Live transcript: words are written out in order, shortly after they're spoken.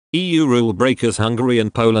EU rule breakers Hungary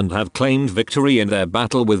and Poland have claimed victory in their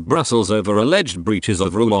battle with Brussels over alleged breaches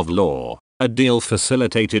of rule of law, a deal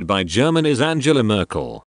facilitated by Germany's Angela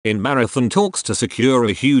Merkel. In marathon talks to secure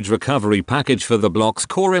a huge recovery package for the bloc's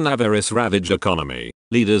coronavirus-ravaged economy,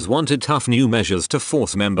 leaders wanted tough new measures to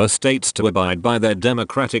force member states to abide by their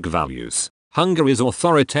democratic values. Hungary's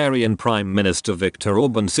authoritarian Prime Minister Viktor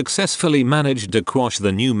Orban successfully managed to quash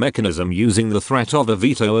the new mechanism using the threat of a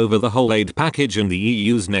veto over the whole aid package and the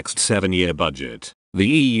EU's next 7-year budget. The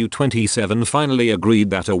EU 27 finally agreed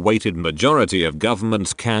that a weighted majority of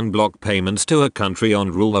governments can block payments to a country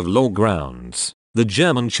on rule of law grounds. The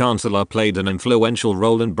German Chancellor played an influential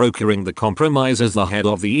role in brokering the compromise as the head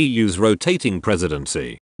of the EU's rotating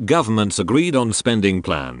presidency. Governments agreed on spending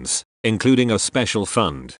plans, including a special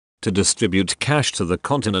fund, to distribute cash to the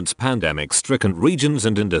continent's pandemic-stricken regions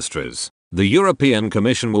and industries. The European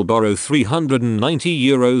Commission will borrow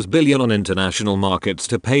 €390 billion on international markets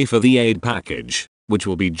to pay for the aid package, which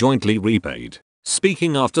will be jointly repaid.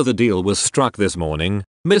 Speaking after the deal was struck this morning,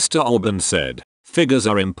 Mr. Orban said, "Figures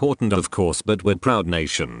are important of course, but we're proud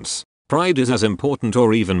nations. Pride is as important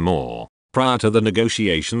or even more." Prior to the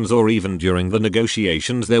negotiations or even during the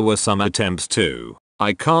negotiations there were some attempts to,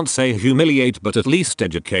 I can't say humiliate, but at least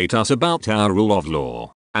educate us about our rule of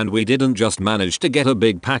law. And we didn't just manage to get a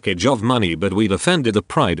big package of money, but we defended the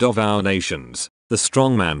pride of our nations. The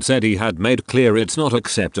strongman said he had made clear it's not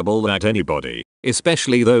acceptable that anybody,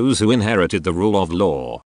 especially those who inherited the rule of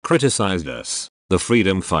law, criticized us, the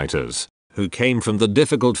freedom fighters, who came from the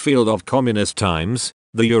difficult field of communist times.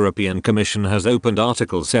 The European Commission has opened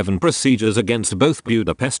Article 7 procedures against both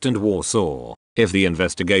Budapest and Warsaw. If the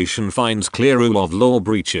investigation finds clear rule of law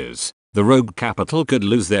breaches, the rogue capital could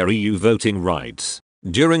lose their EU voting rights.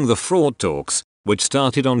 During the fraud talks, which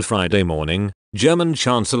started on Friday morning, German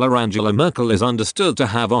Chancellor Angela Merkel is understood to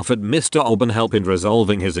have offered Mr. Orban help in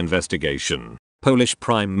resolving his investigation. Polish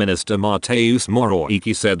Prime Minister Mateusz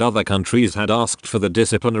Morawiecki said other countries had asked for the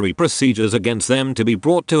disciplinary procedures against them to be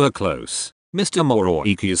brought to a close. Mr.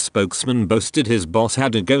 Morawiecki's spokesman boasted his boss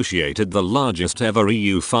had negotiated the largest ever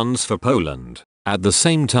EU funds for Poland. At the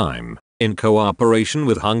same time, in cooperation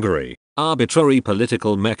with Hungary, arbitrary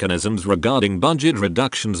political mechanisms regarding budget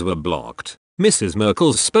reductions were blocked. Mrs.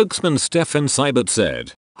 Merkel's spokesman Stefan Seibert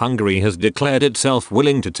said, Hungary has declared itself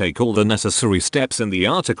willing to take all the necessary steps in the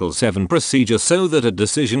Article 7 procedure so that a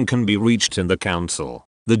decision can be reached in the Council.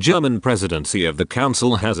 The German presidency of the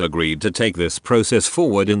Council has agreed to take this process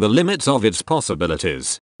forward in the limits of its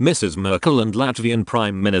possibilities. Mrs. Merkel and Latvian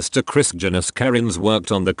Prime Minister Krišjānis Kariņš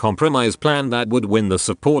worked on the compromise plan that would win the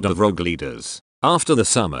support of rogue leaders. After the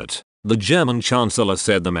summit, the German Chancellor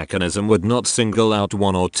said the mechanism would not single out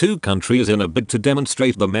one or two countries in a bid to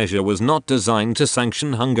demonstrate the measure was not designed to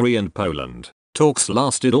sanction Hungary and Poland. Talks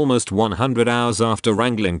lasted almost 100 hours after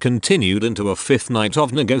wrangling continued into a fifth night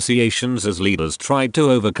of negotiations as leaders tried to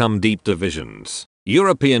overcome deep divisions.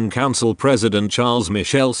 European Council President Charles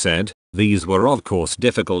Michel said, "These were of course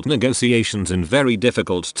difficult negotiations in very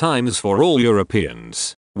difficult times for all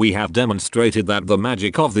Europeans. We have demonstrated that the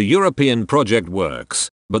magic of the European project works,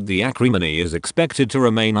 but the acrimony is expected to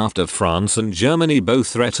remain after France and Germany both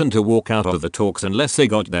threatened to walk out of the talks unless they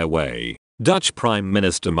got their way." Dutch Prime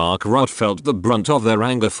Minister Mark Rutte felt the brunt of their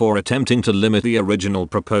anger for attempting to limit the original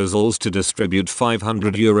proposals to distribute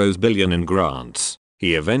 €500 billion in grants.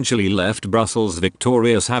 He eventually left Brussels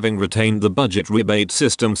victorious, having retained the budget rebate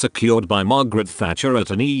system secured by Margaret Thatcher at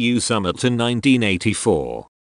an EU summit in 1984.